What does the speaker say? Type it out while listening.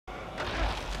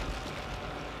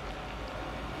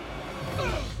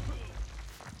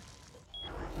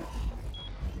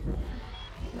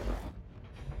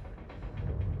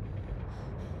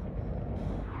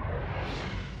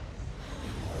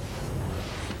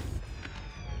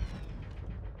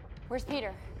Where's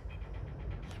Peter?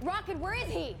 Rocket, where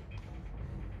is he?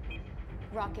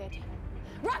 Rocket.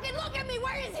 Rocket, look at me!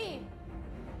 Where is he?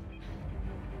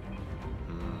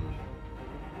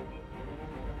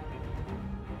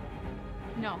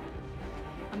 No.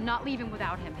 I'm not leaving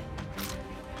without him.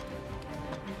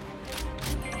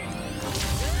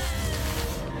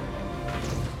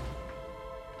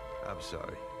 I'm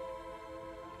sorry.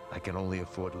 I can only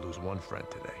afford to lose one friend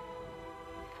today.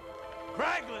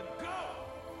 Raglan, go!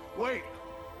 Wait!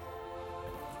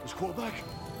 Is Quill back?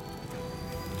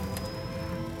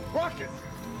 Rocket!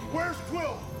 Where's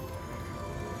Quill?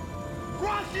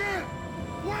 Rocket!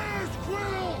 Where's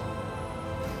Quill?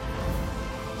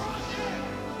 Rocket!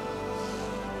 Where's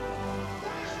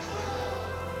Quill?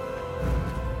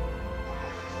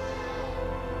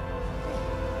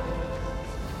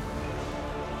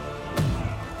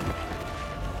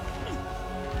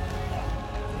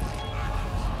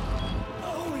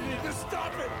 Oh, we need to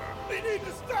stop it! We need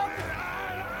to stop it!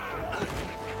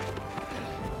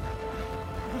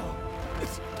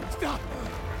 Stop!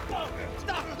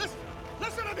 Stop!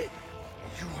 Listen to me!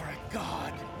 You are a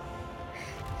god.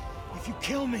 If you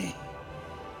kill me,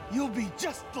 you'll be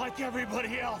just like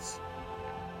everybody else.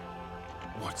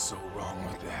 What's so wrong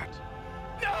with that?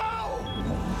 No!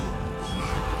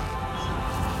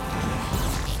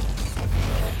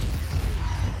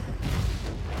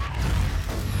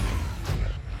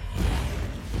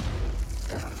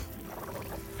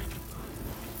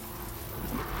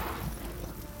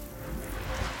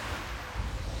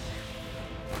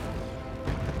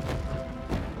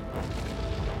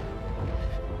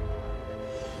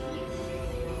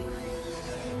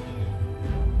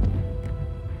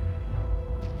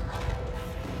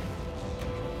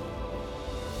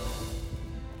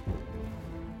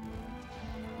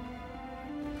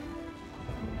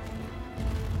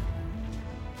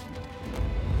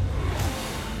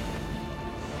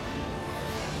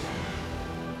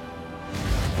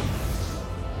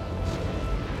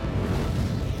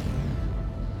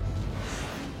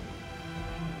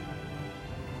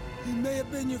 He may have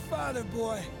been your father,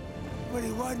 boy, but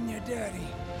he wasn't your daddy.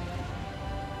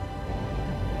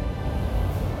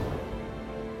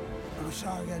 I'm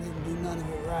sorry I didn't do none of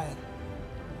it right.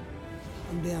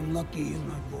 I'm damn lucky you're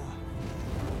my boy.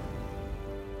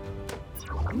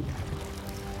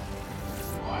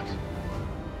 What?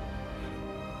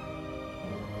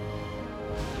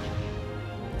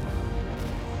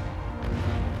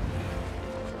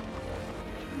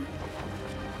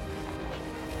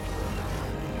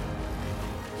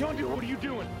 Yondu, what are you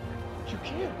doing? You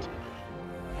can't.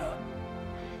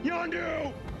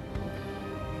 Yondu!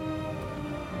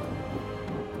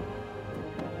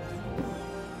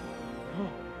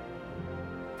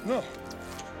 No.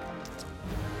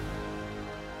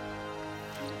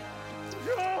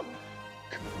 Come!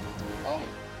 Oh!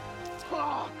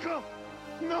 Oh, come!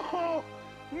 No!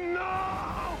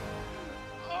 No!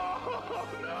 Oh,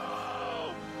 no!